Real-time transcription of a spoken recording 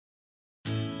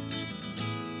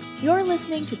You're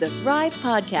listening to the Thrive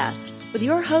Podcast with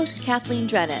your host, Kathleen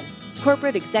Drennan,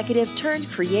 corporate executive turned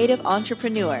creative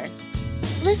entrepreneur.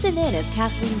 Listen in as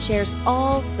Kathleen shares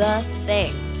all the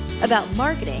things about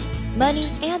marketing, money,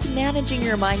 and managing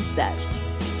your mindset.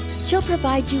 She'll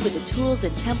provide you with the tools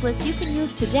and templates you can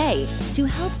use today to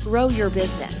help grow your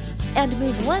business and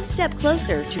move one step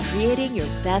closer to creating your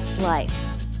best life.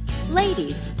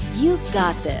 Ladies, you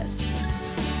got this.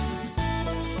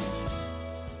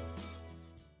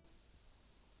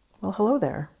 Well, hello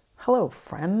there. Hello,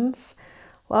 friends.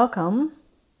 Welcome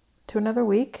to another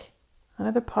week,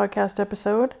 another podcast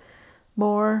episode,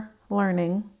 more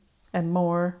learning and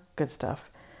more good stuff.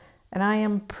 And I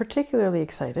am particularly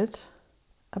excited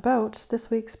about this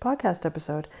week's podcast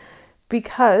episode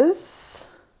because,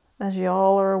 as you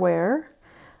all are aware,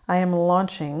 I am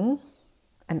launching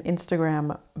an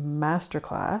Instagram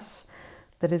masterclass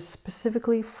that is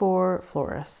specifically for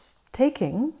florists,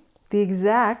 taking the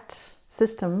exact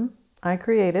system I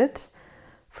created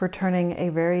for turning a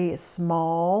very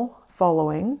small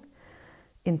following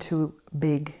into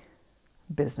big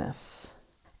business.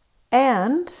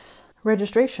 And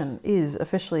registration is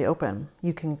officially open.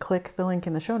 You can click the link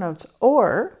in the show notes,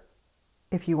 or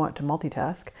if you want to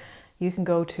multitask, you can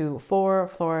go to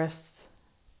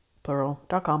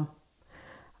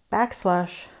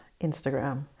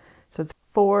forflorists.com/Instagram. So it's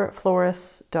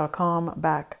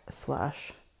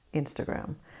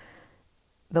forflorists.com/Instagram.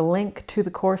 The link to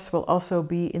the course will also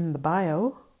be in the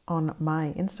bio on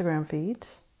my Instagram feed.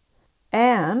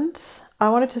 And I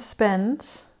wanted to spend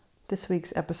this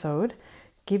week's episode,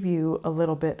 give you a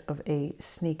little bit of a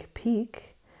sneak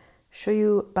peek, show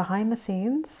you behind the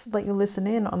scenes, let you listen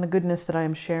in on the goodness that I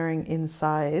am sharing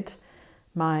inside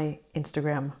my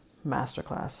Instagram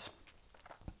masterclass.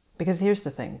 Because here's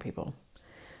the thing, people.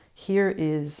 Here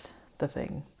is the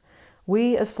thing.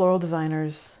 We as floral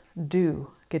designers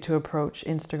do get to approach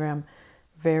Instagram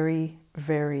very,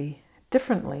 very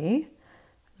differently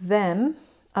than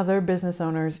other business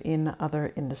owners in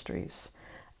other industries.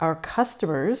 Our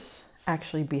customers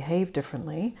actually behave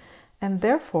differently, and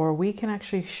therefore we can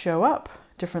actually show up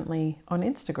differently on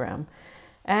Instagram.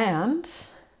 And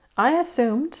I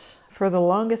assumed for the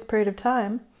longest period of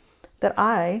time that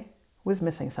I was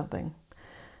missing something,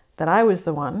 that I was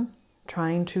the one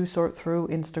trying to sort through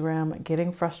Instagram,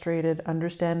 getting frustrated,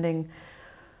 understanding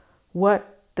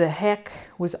what the heck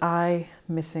was I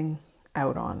missing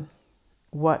out on?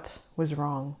 What was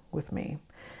wrong with me?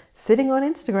 Sitting on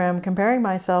Instagram, comparing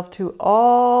myself to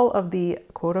all of the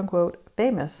quote unquote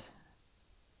famous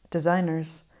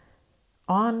designers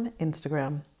on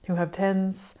Instagram who have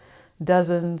tens,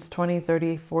 dozens, 20,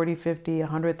 30, 40, 50,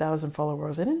 100,000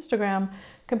 followers on Instagram,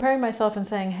 comparing myself and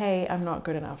saying, hey, I'm not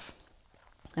good enough.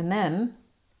 And then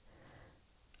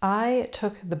I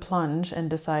took the plunge and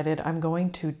decided I'm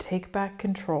going to take back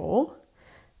control,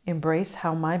 embrace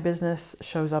how my business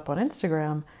shows up on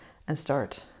Instagram, and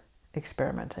start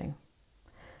experimenting.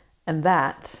 And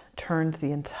that turned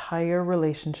the entire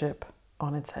relationship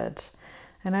on its head.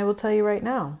 And I will tell you right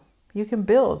now, you can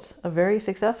build a very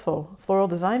successful floral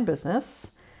design business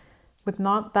with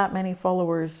not that many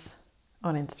followers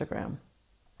on Instagram.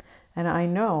 And I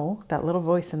know that little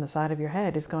voice in the side of your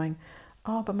head is going,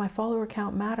 oh, but my follower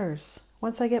count matters.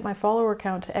 Once I get my follower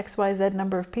count to XYZ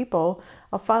number of people,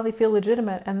 I'll finally feel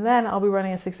legitimate, and then I'll be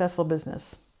running a successful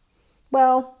business.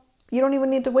 Well, you don't even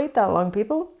need to wait that long,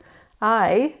 people.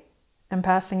 I am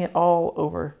passing it all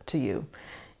over to you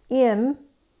in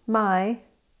my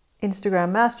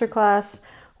Instagram masterclass,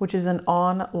 which is an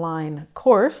online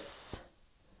course,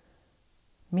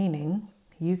 meaning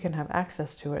you can have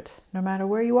access to it no matter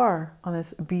where you are on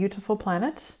this beautiful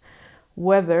planet,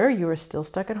 whether you are still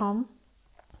stuck at home,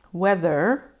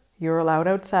 whether you're allowed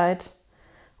outside,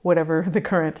 whatever the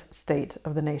current state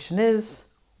of the nation is,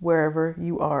 wherever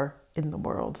you are in the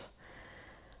world.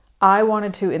 I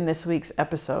wanted to, in this week's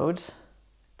episode,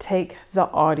 take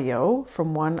the audio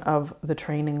from one of the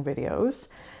training videos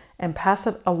and pass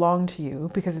it along to you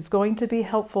because it's going to be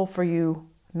helpful for you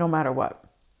no matter what.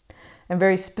 And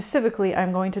very specifically,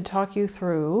 I'm going to talk you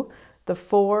through the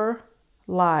 4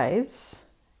 lies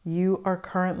you are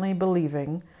currently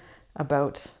believing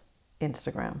about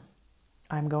Instagram.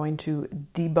 I'm going to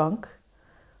debunk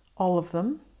all of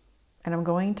them, and I'm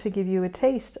going to give you a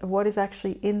taste of what is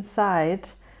actually inside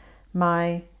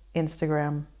my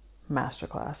Instagram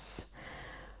masterclass.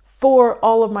 For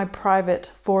all of my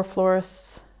private For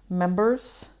Florists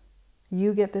members,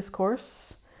 you get this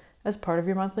course as part of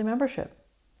your monthly membership.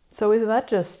 So isn't that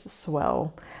just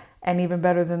swell? And even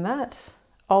better than that,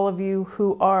 all of you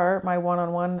who are my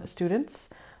one-on-one students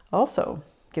also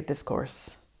get this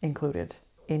course included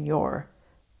in your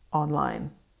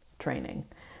online training.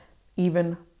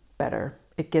 Even better.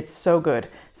 It gets so good.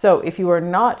 So if you are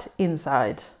not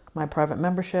inside my private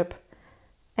membership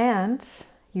and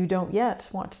you don't yet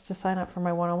want to sign up for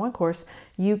my one-on-one course,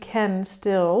 you can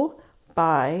still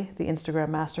buy the Instagram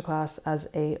Masterclass as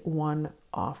a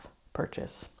one-off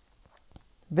purchase.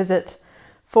 Visit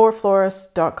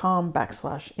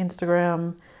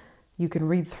forflorist.com/Instagram. You can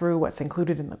read through what's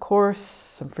included in the course,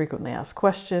 some frequently asked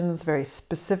questions, very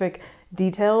specific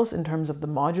details in terms of the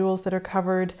modules that are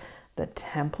covered, the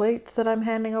templates that I'm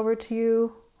handing over to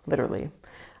you. Literally,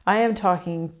 I am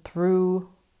talking through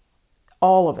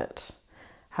all of it.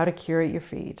 How to curate your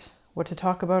feed, what to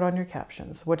talk about on your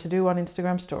captions, what to do on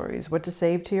Instagram stories, what to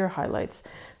save to your highlights,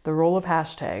 the role of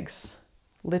hashtags,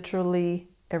 literally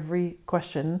every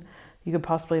question you could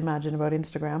possibly imagine about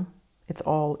Instagram. It's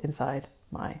all inside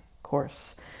my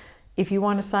course. If you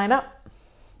want to sign up,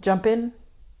 jump in.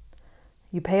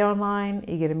 You pay online,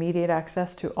 you get immediate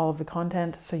access to all of the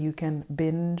content so you can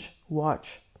binge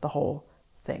watch the whole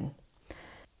thing.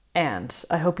 And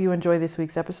I hope you enjoy this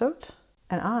week's episode,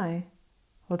 and I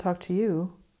will talk to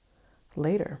you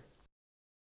later.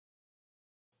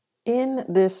 In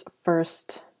this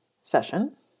first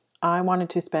session, I wanted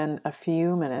to spend a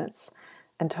few minutes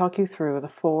and talk you through the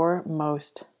 4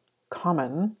 most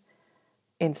common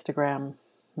Instagram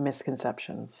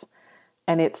misconceptions.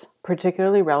 And it's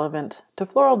particularly relevant to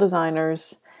floral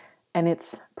designers, and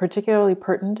it's particularly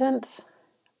pertinent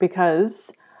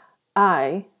because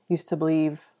I used to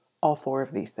believe all 4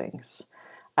 of these things.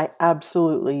 I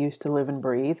absolutely used to live and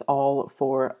breathe all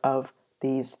 4 of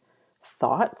these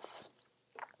thoughts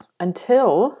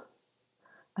until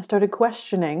I started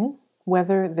questioning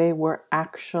whether they were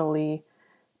actually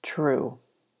true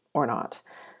or not.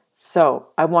 So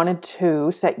I wanted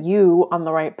to set you on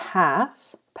the right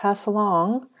path, pass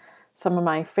along some of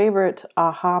my favorite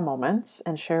aha moments,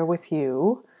 and share with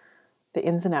you the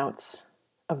ins and outs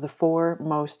of the 4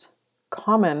 most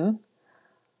common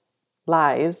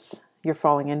lies you're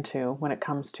falling into when it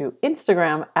comes to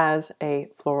Instagram as a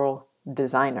floral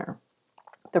designer.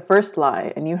 The first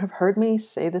lie, and you have heard me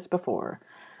say this before,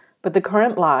 but the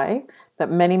current lie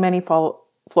that many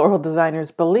floral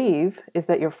designers believe is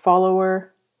that your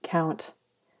follower count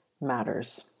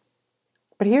matters.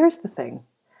 But here's the thing.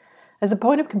 As a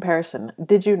point of comparison,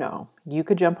 did you know you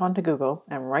could jump onto Google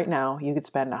and right now you could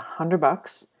spend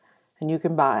 $100 and you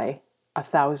can buy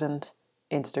 1,000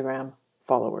 Instagram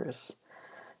followers?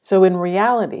 So in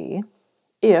reality,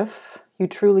 if you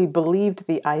truly believed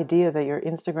the idea that your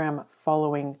Instagram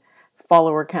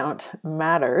follower count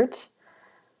mattered,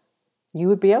 you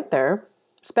would be out there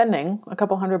spending a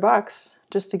couple $100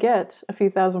 just to get a few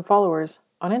thousand followers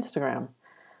on Instagram.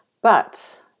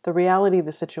 But the reality of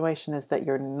the situation is that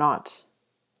you're not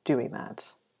doing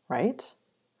that, right?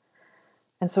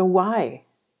 And so why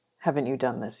haven't you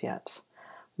done this yet?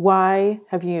 Why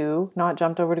have you not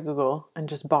jumped over to Google and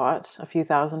just bought a few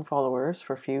thousand followers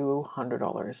for a few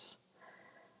 $100?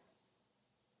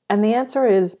 And the answer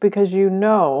is because you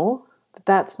know that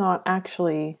that's not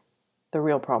actually the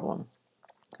real problem.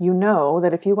 You know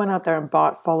that if you went out there and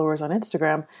bought followers on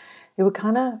Instagram, it would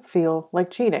kind of feel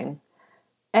like cheating.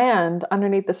 And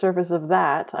underneath the surface of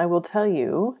that, I will tell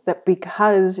you that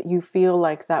because you feel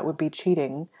like that would be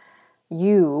cheating,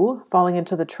 you falling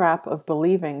into the trap of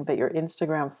believing that your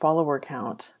Instagram follower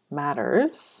count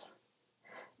matters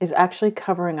is actually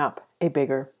covering up a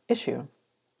bigger issue.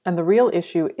 And the real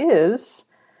issue is,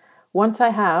 once I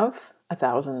have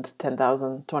 1,000,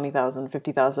 10,000, 20,000,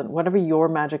 50,000, whatever your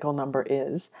magical number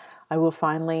is, I will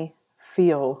finally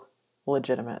feel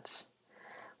legitimate.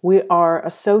 We are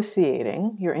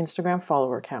associating your Instagram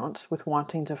follower count with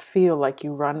wanting to feel like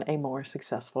you run a more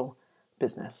successful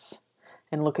business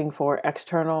and looking for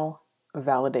external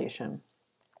validation.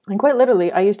 And quite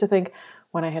literally, I used to think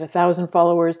when I hit 1,000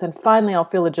 followers, then finally I'll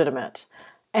feel legitimate.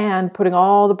 And putting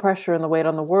all the pressure and the weight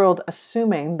on the world,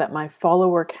 assuming that my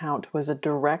follower count was a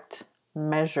direct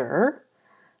measure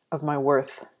of my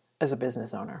worth as a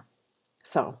business owner.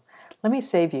 So let me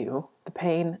save you the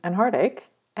pain and heartache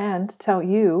and tell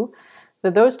you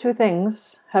that those 2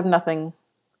 things have nothing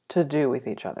to do with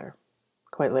each other,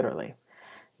 quite literally.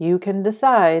 You can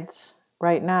decide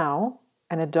right now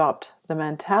and adopt the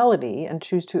mentality and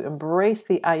choose to embrace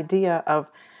the idea of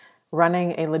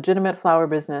running a legitimate flower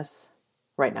business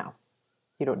right now.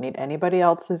 You don't need anybody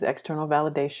else's external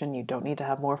validation. You don't need to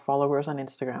have more followers on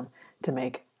Instagram to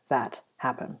make that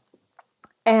happen.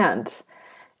 And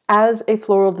as a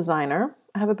floral designer,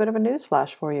 I have a bit of a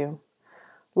newsflash for you.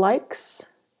 Likes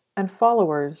and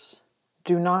followers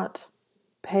do not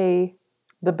pay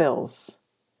the bills.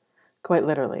 Quite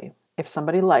literally. If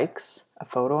somebody likes a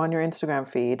photo on your Instagram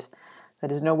feed,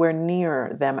 that is nowhere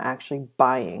near them actually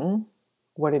buying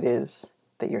what it is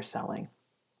that you're selling.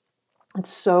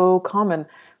 It's so common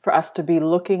for us to be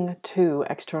looking to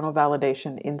external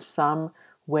validation in some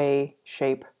way,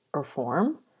 shape, or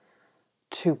form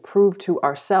to prove to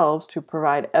ourselves, to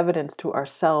provide evidence to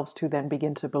ourselves, to then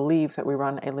begin to believe that we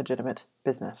run a legitimate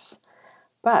business.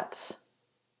 But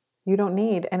you don't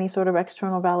need any sort of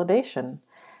external validation.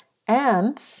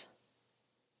 And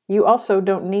you also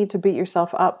don't need to beat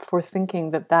yourself up for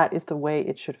thinking that that is the way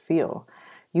it should feel.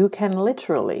 You can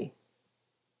literally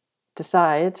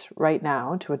decide right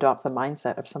now to adopt the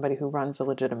mindset of somebody who runs a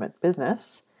legitimate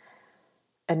business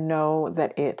and know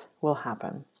that it will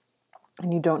happen.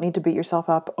 And you don't need to beat yourself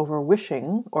up over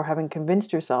wishing or having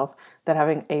convinced yourself that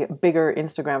having a bigger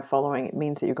Instagram following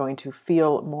means that you're going to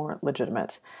feel more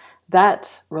legitimate.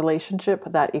 That relationship,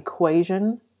 that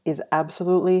equation is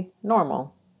absolutely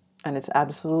normal. And it's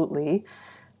absolutely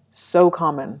so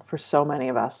common for so many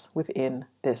of us within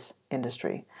this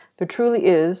industry. There truly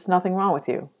is nothing wrong with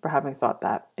you for having thought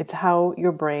that. It's how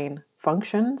your brain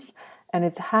functions, and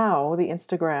it's how the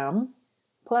Instagram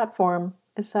platform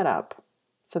is set up.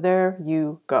 So there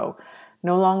you go.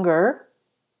 No longer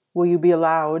will you be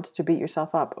allowed to beat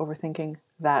yourself up over thinking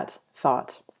that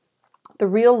thought. The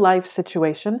real life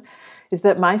situation is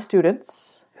that my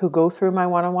students who go through my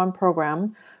one-on-one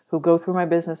program, who go through my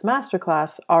business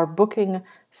masterclass, are booking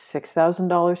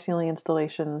 $6,000 ceiling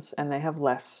installations, and they have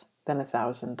less than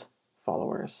 1,000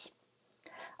 followers.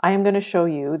 I am going to show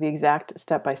you the exact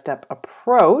step-by-step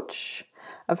approach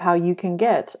of how you can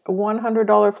get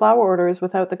 $100 flower orders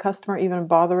without the customer even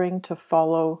bothering to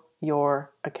follow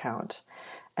your account.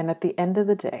 And at the end of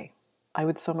the day, I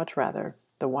would so much rather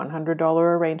the $100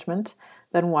 arrangement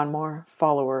than one more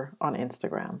follower on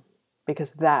Instagram.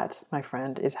 Because that, my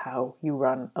friend, is how you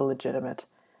run a legitimate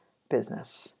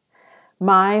business.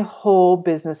 My whole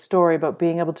business story about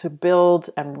being able to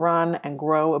build and run and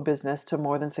grow a business to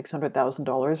more than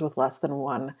 $600,000 with less than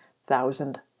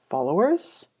 1,000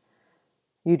 followers,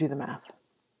 you do the math.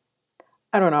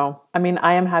 I don't know. I mean,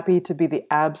 I am happy to be the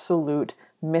absolute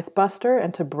mythbuster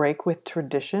and to break with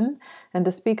tradition and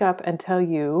to speak up and tell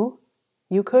you,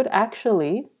 you could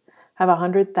actually have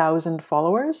 100,000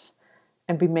 followers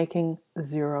and be making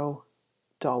 $0.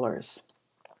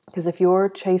 Because if you're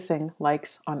chasing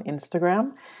likes on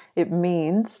Instagram, it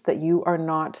means that you are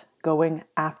not going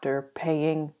after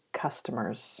paying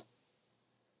customers.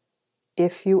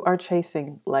 If you are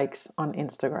chasing likes on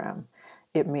Instagram,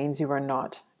 it means you are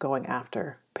not going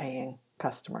after paying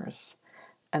customers.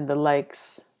 And the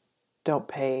likes don't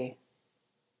pay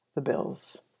the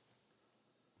bills.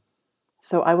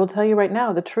 So I will tell you right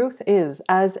now, the truth is,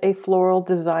 as a floral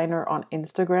designer on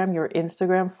Instagram, your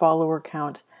Instagram follower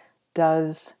count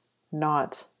does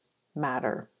not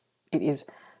matter. It is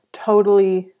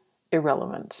totally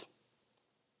irrelevant.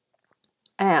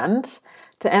 And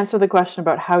to answer the question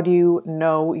about how do you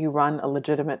know you run a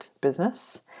legitimate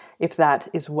business, if that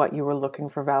is what you were looking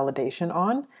for validation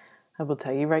on, I will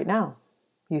tell you right now.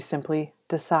 You simply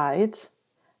decide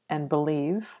and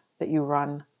believe that you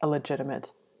run a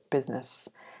legitimate business.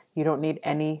 You don't need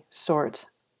any sort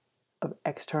of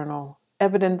external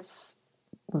evidence,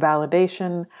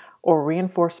 validation, or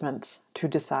reinforcement to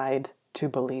decide to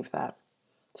believe that.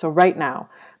 So right now,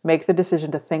 make the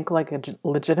decision to think like a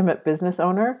legitimate business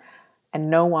owner, and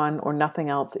no one or nothing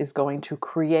else is going to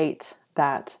create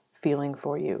that feeling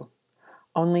for you.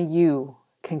 Only you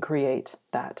can create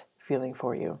that feeling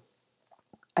for you.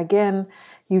 Again,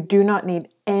 you do not need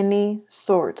any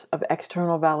sort of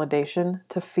external validation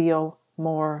to feel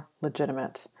more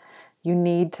legitimate. You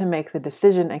need to make the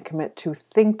decision and commit to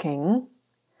thinking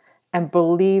and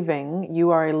believing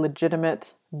you are a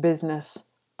legitimate business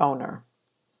owner.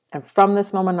 And from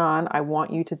this moment on, I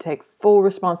want you to take full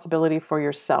responsibility for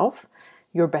yourself,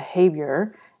 your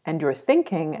behavior, and your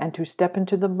thinking, and to step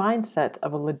into the mindset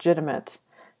of a legitimate,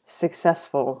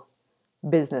 successful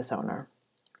business owner.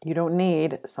 You don't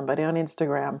need somebody on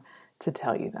Instagram to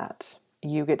tell you that.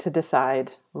 You get to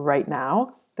decide right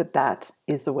now that that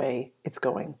is the way it's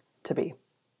going to be.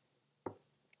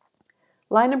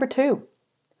 Line number 2.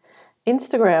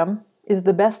 Instagram is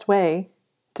the best way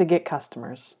to get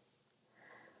customers.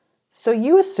 So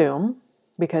you assume,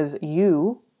 because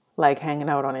you like hanging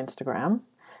out on Instagram,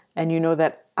 and you know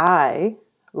that I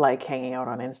like hanging out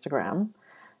on Instagram,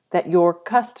 that your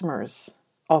customers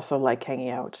also like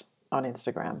hanging out on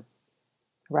Instagram,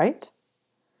 right?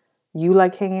 You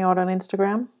like hanging out on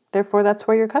Instagram, therefore that's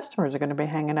where your customers are going to be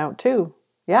hanging out too,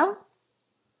 yeah?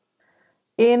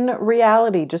 In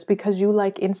reality, just because you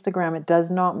like Instagram, it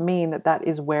does not mean that that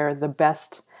is where the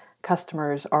best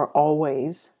customers are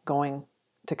always going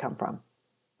to come from.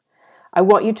 I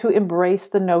want you to embrace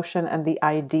the notion and the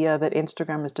idea that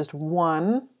Instagram is just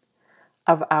one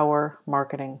of our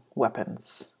marketing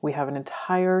weapons. We have an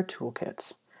entire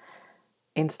toolkit.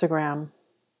 Instagram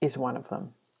is one of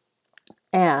them.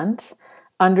 And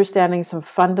understanding some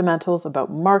fundamentals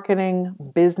about marketing,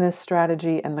 business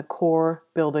strategy, and the core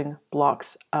building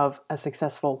blocks of a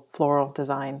successful floral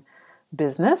design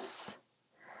business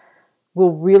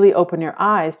will really open your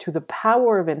eyes to the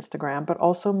power of Instagram, but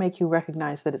also make you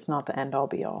recognize that it's not the end all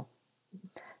be all.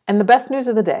 And the best news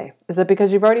of the day is that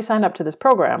because you've already signed up to this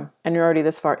program and you're already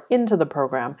this far into the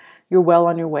program, you're well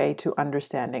on your way to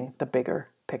understanding the bigger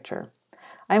picture.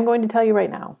 I'm going to tell you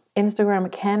right now, Instagram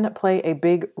can play a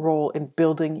big role in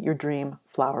building your dream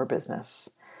flower business.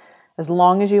 As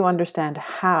long as you understand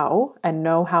how and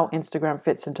know how Instagram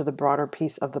fits into the broader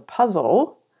piece of the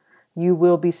puzzle, you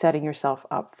will be setting yourself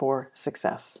up for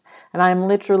success. And I'm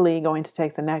literally going to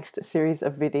take the next series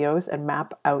of videos and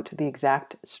map out the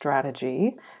exact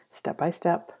strategy, step by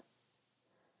step,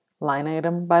 line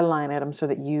item by line item, so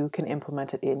that you can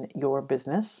implement it in your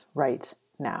business right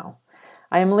now.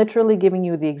 I am literally giving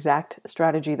you the exact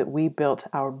strategy that we built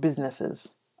our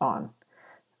businesses on.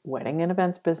 Wedding and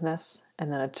events business, and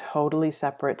then a totally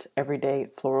separate everyday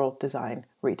floral design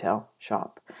retail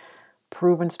shop.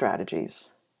 Proven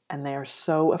strategies. And they are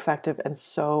so effective and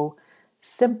so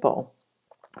simple.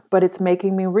 But it's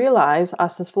making me realize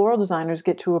us as floral designers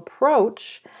get to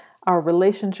approach our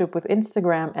relationship with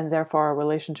Instagram and therefore our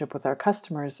relationship with our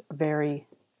customers very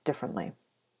differently.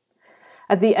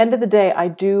 At the end of the day, I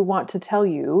do want to tell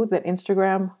you that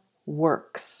Instagram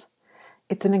works.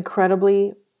 It's an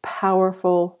incredibly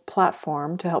powerful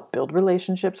platform to help build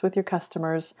relationships with your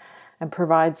customers and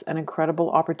provides an incredible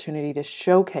opportunity to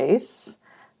showcase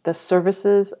the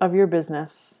services of your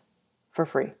business for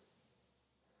free.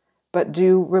 But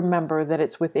do remember that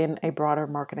it's within a broader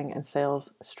marketing and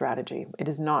sales strategy. It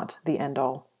is not the end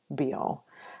all be all.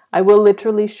 I will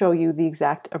literally show you the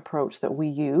exact approach that we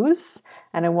use,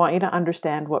 and I want you to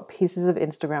understand what pieces of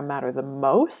Instagram matter the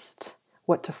most,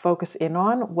 what to focus in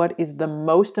on, what is the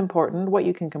most important, what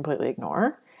you can completely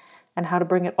ignore, and how to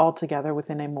bring it all together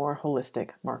within a more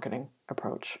holistic marketing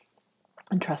approach.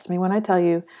 And trust me when I tell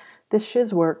you, this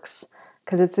shiz works,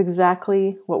 because it's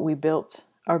exactly what we built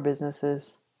our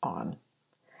businesses on.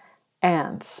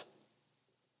 And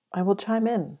I will chime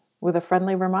in with a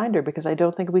friendly reminder because I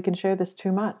don't think we can share this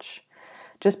too much.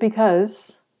 Just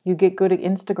because you get good at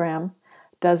Instagram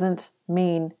doesn't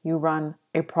mean you run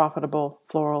a profitable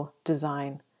floral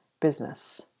design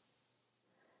business.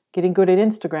 Getting good at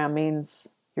Instagram means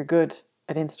you're good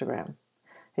at Instagram.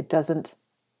 It doesn't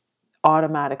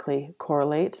automatically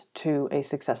correlate to a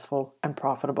successful and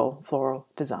profitable floral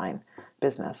design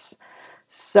business.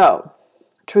 So,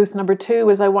 truth number 2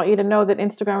 is I want you to know that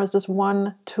Instagram is just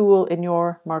one tool in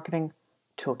your marketing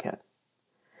toolkit.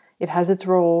 It has its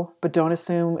role, but don't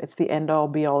assume it's the end all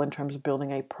be all in terms of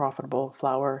building a profitable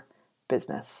flower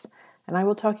business. And I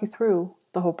will talk you through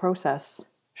the whole process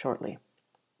shortly.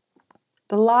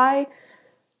 The lie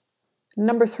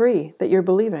number 3 that you're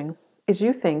believing is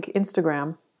you think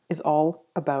Instagram is all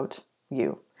about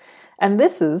you. And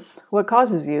this is what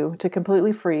causes you to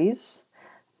completely freeze,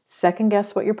 second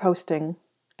guess what you're posting,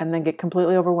 and then get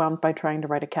completely overwhelmed by trying to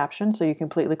write a caption so you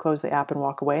completely close the app and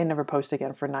walk away and never post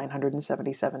again for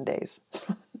 977 days.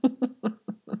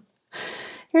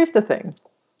 Here's the thing.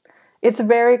 It's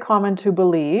very common to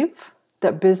believe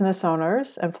that business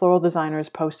owners and floral designers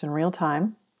post in real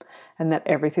time and that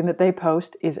everything that they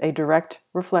post is a direct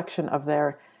reflection of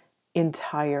their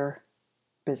entire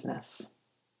business.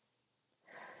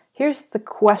 Here's the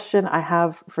question I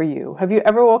have for you. Have you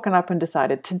ever woken up and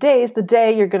decided today is the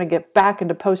day you're going to get back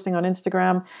into posting on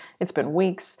Instagram? It's been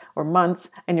weeks or months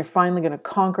and you're finally going to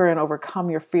conquer and overcome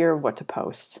your fear of what to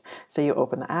post. So you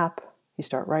open the app, you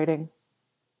start writing,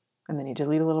 and then you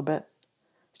delete a little bit,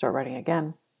 start writing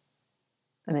again,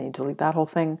 and then you delete that whole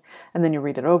thing, and then you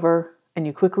read it over, and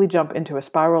you quickly jump into a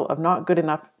spiral of not good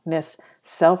enoughness,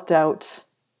 self-doubt,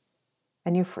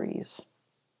 and you freeze.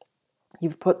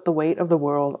 You've put the weight of the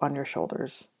world on your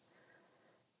shoulders.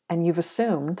 And you've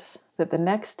assumed that the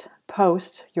next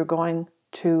post you're going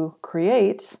to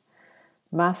create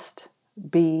must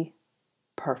be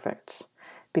perfect.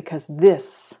 Because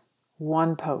this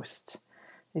one post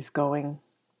is going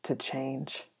to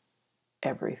change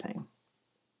everything.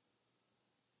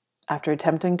 After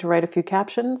attempting to write a few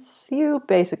captions, you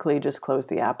basically just close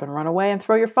the app and run away and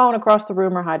throw your phone across the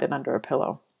room or hide it under a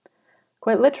pillow.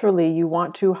 Quite literally, you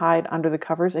want to hide under the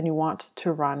covers and you want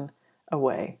to run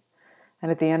away.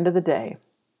 And at the end of the day,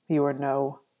 you are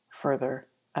no further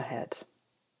ahead.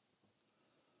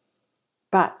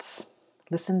 But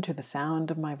listen to the sound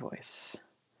of my voice.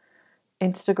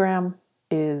 Instagram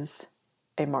is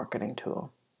a marketing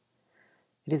tool.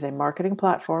 It is a marketing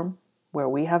platform where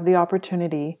we have the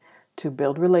opportunity to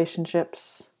build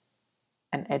relationships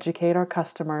and educate our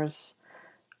customers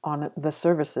on the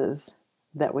services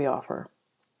that we offer.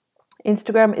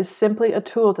 Instagram is simply a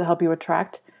tool to help you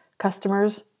attract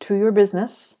customers to your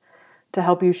business, to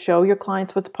help you show your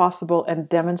clients what's possible and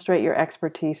demonstrate your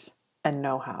expertise and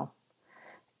know-how.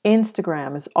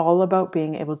 Instagram is all about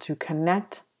being able to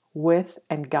connect with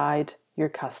and guide your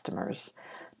customers,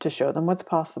 to show them what's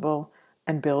possible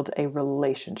and build a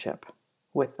relationship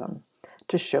with them,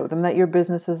 to show them that your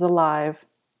business is alive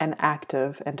and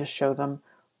active, and to show them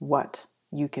what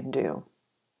you can do.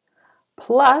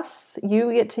 Plus,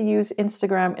 you get to use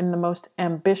Instagram in the most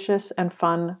ambitious and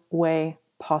fun way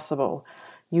possible.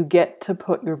 You get to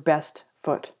put your best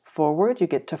foot forward. You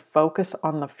get to focus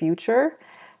on the future,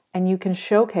 and you can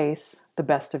showcase the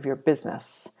best of your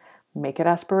business. Make it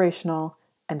aspirational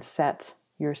and set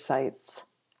your sights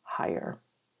higher.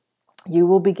 You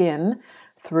will begin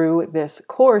through this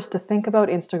course to think about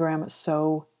Instagram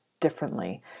so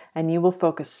differently, and you will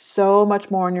focus so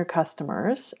much more on your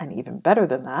customers, and even better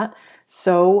than that,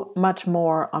 so much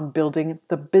more on building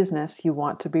the business you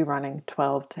want to be running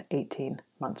 12 to 18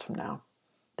 months from now.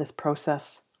 This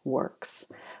process works.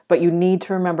 But you need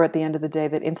to remember at the end of the day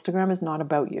that Instagram is not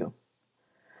about you.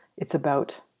 It's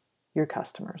about your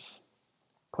customers,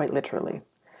 quite literally.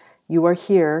 You are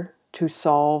here to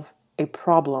solve a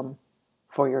problem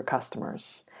for your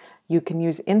customers. You can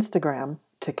use Instagram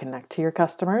to connect to your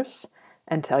customers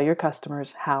and tell your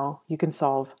customers how you can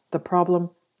solve the problem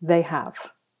they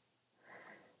have.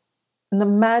 And the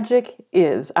magic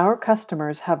is our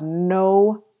customers have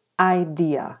no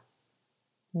idea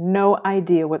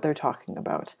what they're talking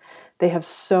about. They have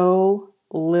so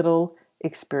little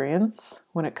experience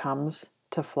when it comes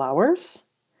to flowers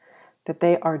that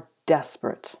they are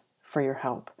desperate for your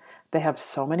help. They have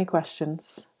so many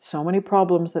questions, so many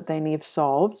problems that they need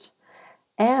solved,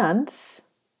 and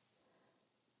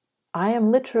I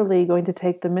am literally going to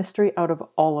take the mystery out of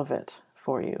all of it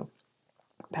for you.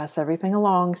 Pass everything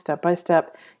along step by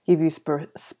step, give you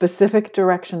specific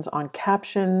directions on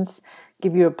captions,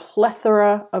 give you a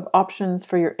plethora of options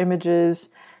for your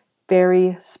images,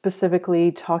 very specifically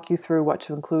talk you through what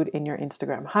to include in your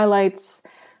Instagram highlights,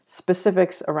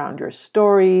 specifics around your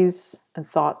stories, and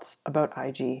thoughts about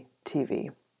IGTV.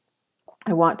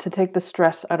 I want to take the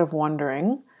stress out of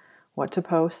wondering what to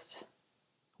post,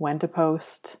 when to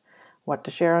post, what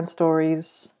to share on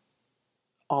stories,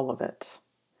 all of it.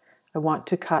 I want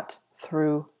to cut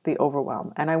through the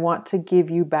overwhelm, and I want to give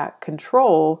you back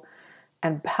control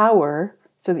and power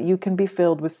so that you can be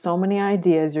filled with so many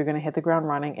ideas you're going to hit the ground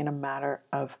running in a matter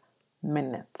of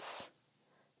minutes.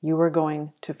 You are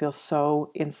going to feel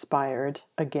so inspired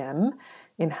again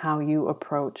in how you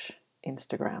approach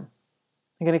Instagram.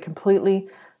 I'm going to completely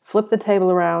flip the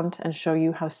table around and show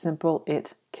you how simple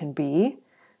it can be,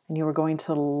 and you are going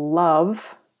to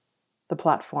love the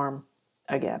platform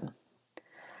again.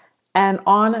 And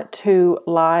on to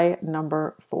lie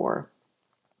number 4.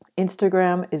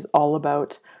 Instagram is all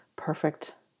about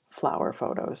perfect flower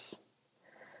photos.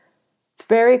 It's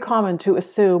very common to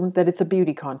assume that it's a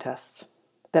beauty contest,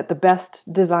 that the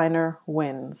best designer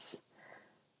wins.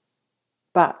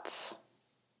 But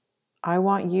I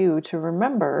want you to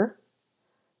remember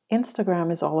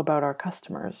Instagram is all about our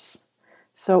customers.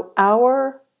 So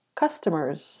our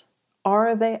customers,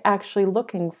 are they actually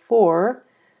looking for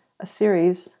a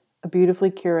series of beautifully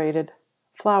curated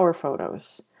flower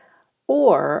photos?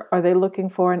 Or are they looking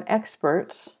for an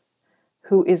expert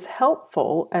who is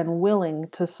helpful and willing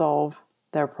to solve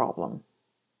their problem?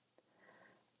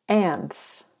 And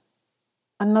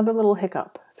another little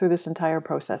hiccup through this entire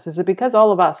process is that because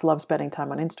all of us love spending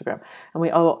time on Instagram, and we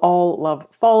all love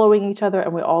following each other,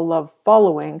 and we all love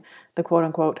following the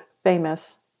quote-unquote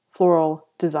famous floral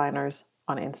designers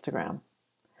on Instagram.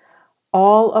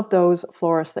 All of those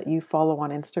florists that you follow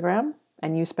on Instagram,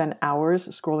 and you spend hours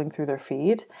scrolling through their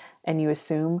feed, and you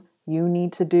assume you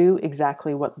need to do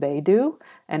exactly what they do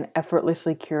and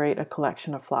effortlessly curate a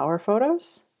collection of flower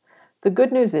photos. The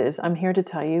good news is, I'm here to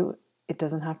tell you, it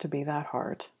doesn't have to be that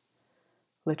hard.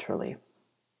 Literally.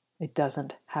 It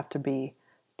doesn't have to be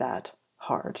that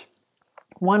hard.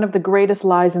 One of the greatest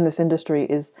lies in this industry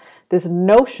is this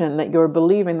notion that you're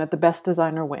believing that the best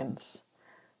designer wins,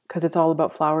 because it's all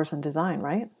about flowers and design,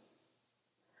 right?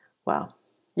 Well,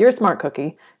 you're a smart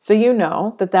cookie, so you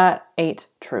know that that ain't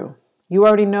true. You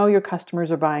already know your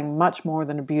customers are buying much more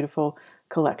than a beautiful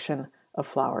collection of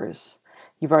flowers.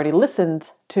 You've already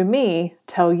listened to me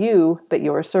tell you that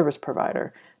you're a service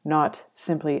provider. not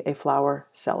simply a flower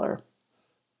seller.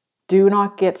 Do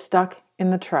not get stuck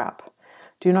in the trap.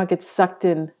 Do not get sucked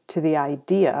into the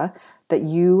idea that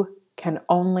you can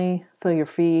only fill your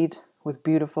feed with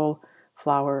beautiful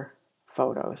flower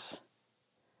photos.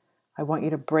 I want you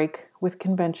to break with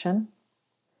convention,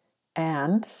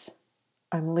 and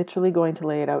I'm literally going to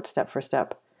lay it out step for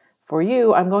step. For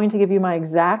you, I'm going to give you my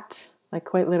exact, like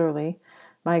quite literally,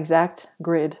 my exact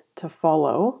grid to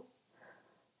follow,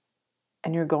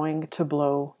 and you're going to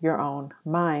blow your own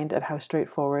mind at how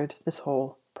straightforward this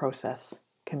whole process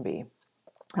can be.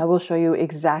 I will show you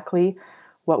exactly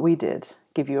what we did,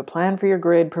 give you a plan for your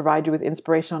grid, provide you with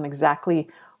inspiration on exactly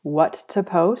what to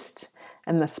post,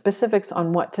 and the specifics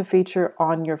on what to feature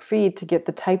on your feed to get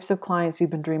the types of clients you've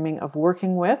been dreaming of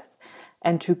working with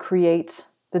and to create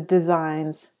the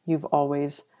designs you've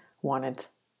always wanted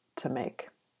to make.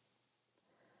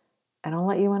 And I'll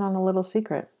let you in on a little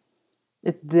secret.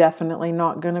 It's definitely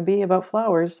not going to be about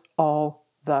flowers all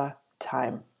the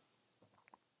time.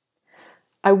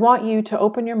 I want you to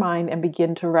open your mind and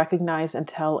begin to recognize and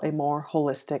tell a more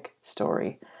holistic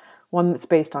story, one that's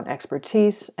based on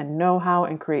expertise and know-how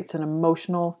and creates an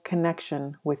emotional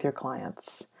connection with your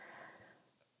clients.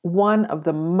 One of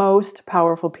the most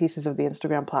powerful pieces of the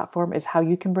Instagram platform is how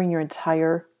you can bring your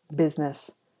entire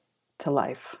business to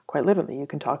life. Quite literally, you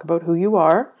can talk about who you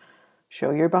are,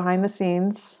 show your behind the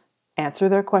scenes, answer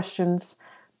their questions,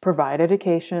 provide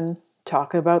education,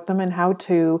 talk about them and how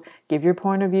to, give your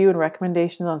point of view and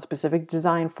recommendations on specific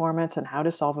design formats and how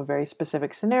to solve a very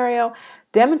specific scenario,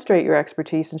 demonstrate your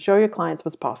expertise, and show your clients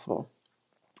what's possible.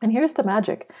 And here's the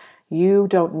magic. You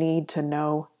don't need to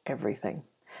know everything.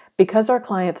 Because our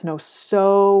clients know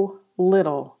so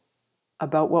little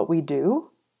about what we do,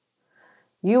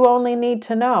 you only need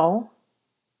to know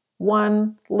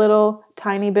one little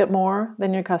tiny bit more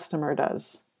than your customer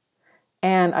does.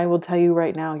 And I will tell you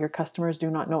right now, your customers do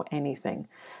not know anything.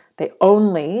 They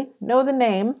only know the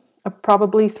name of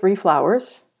probably 3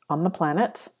 flowers on the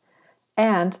planet,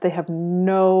 and they have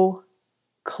no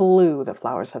clue that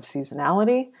flowers have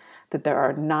seasonality, that there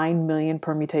are 9 million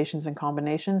permutations and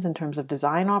combinations in terms of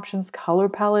design options, color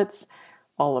palettes,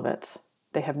 all of it.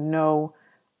 They have no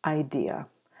idea.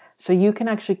 So you can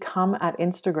actually come at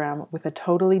Instagram with a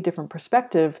totally different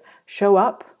perspective, show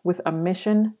up with a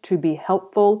mission to be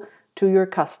helpful to your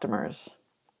customers.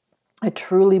 I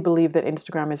truly believe that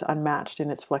Instagram is unmatched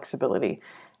in its flexibility.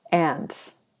 And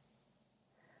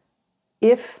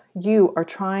if you are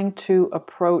trying to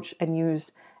approach and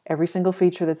use every single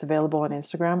feature that's available on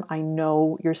Instagram, I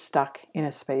know you're stuck in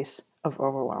a space of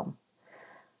overwhelm.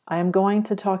 I am going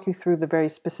to talk you through the very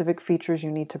specific features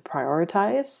you need to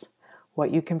prioritize,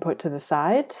 what you can put to the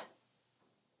side,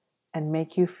 and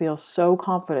make you feel so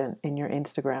confident in your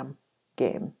Instagram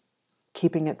game.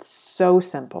 Keeping it so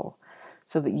simple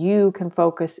so that you can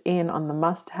focus in on the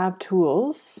must-have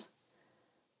tools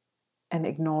and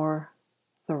ignore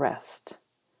the rest.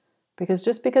 Because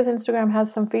just because Instagram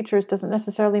has some features doesn't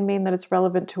necessarily mean that it's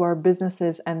relevant to our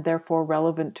businesses and therefore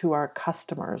relevant to our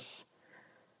customers.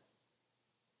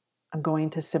 I'm going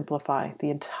to simplify the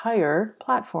entire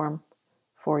platform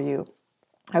for you.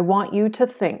 I want you to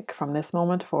think from this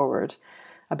moment forward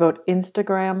about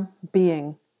Instagram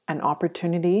being an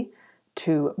opportunity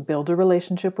to build a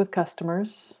relationship with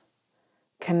customers,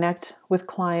 connect with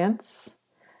clients,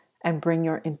 and bring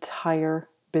your entire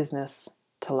business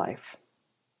to life.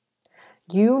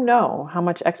 You know how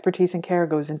much expertise and care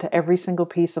goes into every single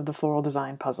piece of the floral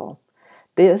design puzzle.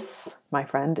 This, my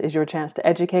friend, is your chance to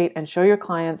educate and show your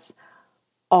clients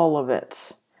all of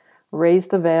it. Raise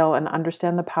the veil and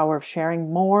understand the power of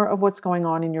sharing more of what's going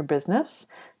on in your business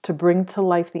to bring to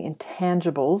life the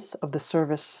intangibles of the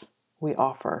service we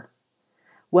offer.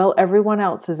 While everyone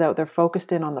else is out there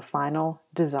focused in on the final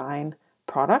design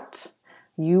product,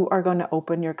 you are going to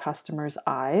open your customers'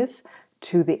 eyes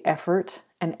to the effort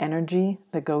and energy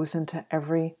that goes into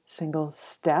every single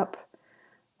step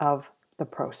of the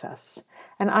process.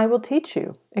 And I will teach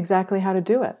you exactly how to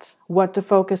do it, what to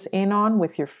focus in on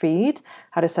with your feed,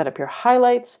 how to set up your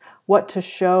highlights, what to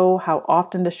show, how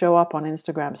often to show up on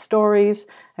Instagram stories,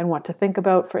 and what to think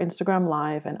about for Instagram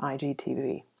Live and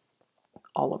IGTV.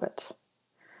 All of it.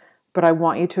 But I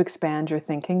want you to expand your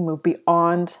thinking, move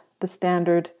beyond the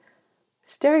standard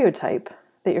stereotype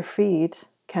that your feed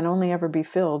can only ever be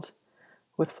filled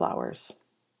with flowers.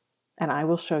 And I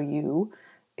will show you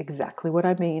exactly what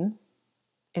I mean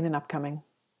in an upcoming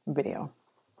video.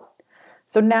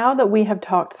 So now that we have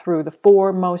talked through the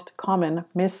 4 most common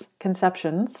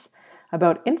misconceptions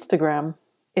about Instagram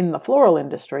in the floral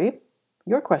industry,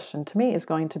 your question to me is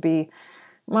going to be,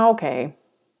 okay,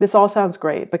 this all sounds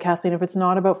great, but Kathleen, if it's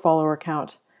not about follower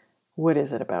count, What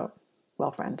is it about?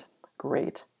 Well, friend,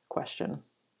 great question.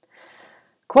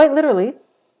 Quite literally,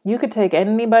 you could take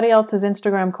anybody else's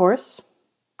Instagram course,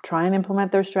 try and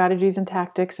implement their strategies and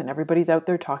tactics, and everybody's out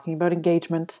there talking about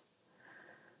engagement,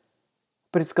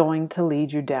 but it's going to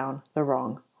lead you down the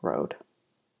wrong road.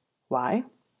 Why?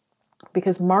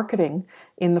 Because marketing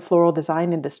in the floral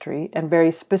design industry, and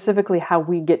very specifically how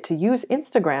we get to use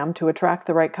Instagram to attract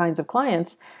the right kinds of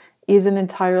clients, is an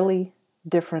entirely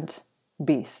different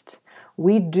beast.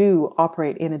 We do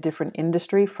operate in a different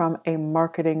industry from a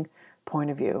marketing point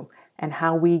of view, and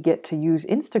how we get to use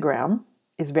Instagram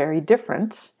is very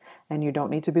different, and you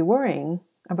don't need to be worrying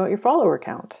about your follower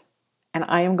count. And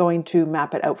I am going to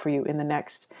map it out for you in the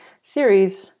next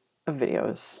series of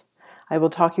videos. I will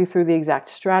talk you through the exact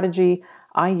strategy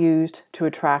I used to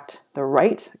attract the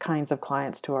right kinds of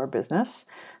clients to our business,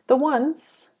 the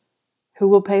ones who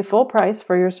will pay full price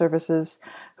for your services,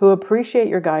 who appreciate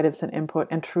your guidance and input,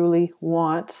 and truly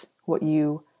want what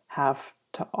you have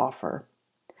to offer.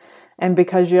 And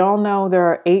because you all know there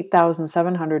are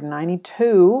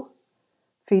 8,792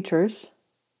 features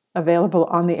available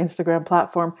on the Instagram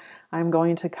platform, I'm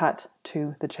going to cut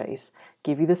to the chase,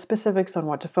 give you the specifics on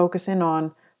what to focus in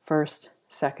on first,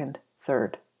 second,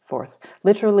 third, fourth,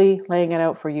 literally laying it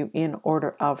out for you in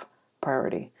order of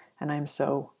priority. And I'm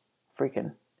so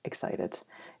freaking excited.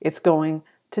 It's going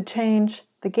to change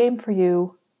the game for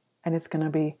you, and it's going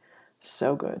to be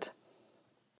so good.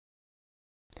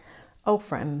 Oh,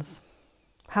 friends,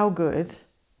 how good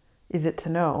is it to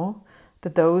know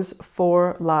that those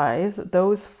 4 lies,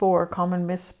 those 4 common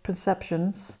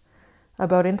misperceptions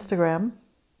about Instagram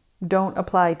don't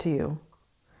apply to you?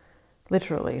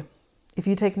 Literally. If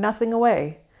you take nothing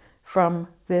away from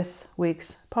this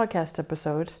week's podcast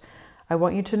episode, I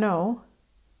want you to know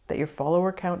that your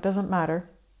follower count doesn't matter,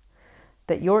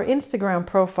 that your Instagram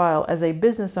profile as a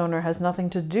business owner has nothing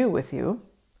to do with you,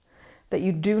 that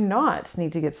you do not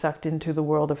need to get sucked into the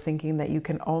world of thinking that you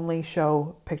can only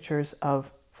show pictures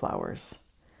of flowers.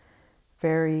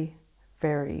 Very,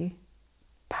 very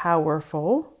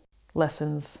powerful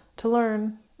lessons to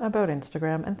learn about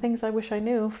Instagram, and things I wish I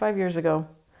knew 5 years ago,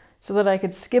 so that I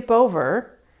could skip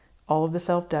over all of the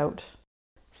self-doubt,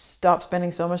 stop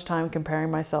spending so much time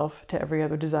comparing myself to every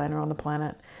other designer on the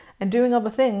planet, and doing all the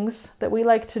things that we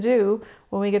like to do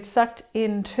when we get sucked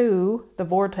into the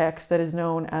vortex that is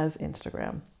known as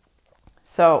Instagram.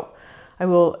 So I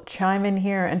will chime in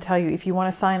here and tell you, if you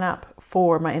want to sign up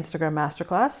for my Instagram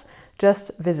masterclass,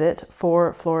 just visit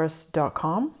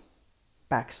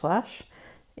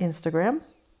forflorist.com/Instagram.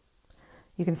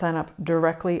 You can sign up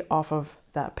directly off of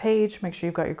that page. Make sure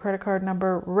you've got your credit card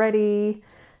number ready,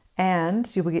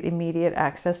 and you will get immediate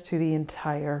access to the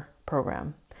entire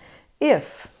program.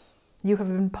 If you have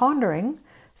been pondering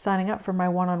signing up for my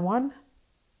one-on-one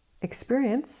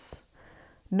experience,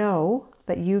 know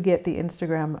that you get the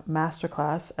Instagram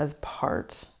masterclass as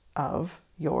part of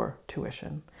your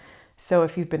tuition. So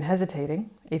if you've been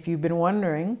hesitating, if you've been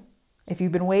wondering, if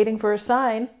you've been waiting for a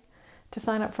sign to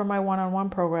sign up for my one-on-one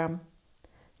program,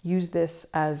 use this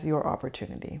as your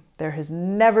opportunity. There has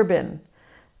never been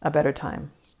a better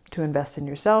time to invest in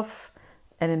yourself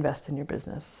and invest in your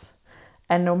business.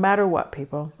 And no matter what,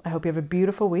 people, I hope you have a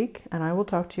beautiful week, and I will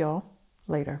talk to you all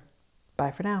later. Bye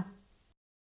for now.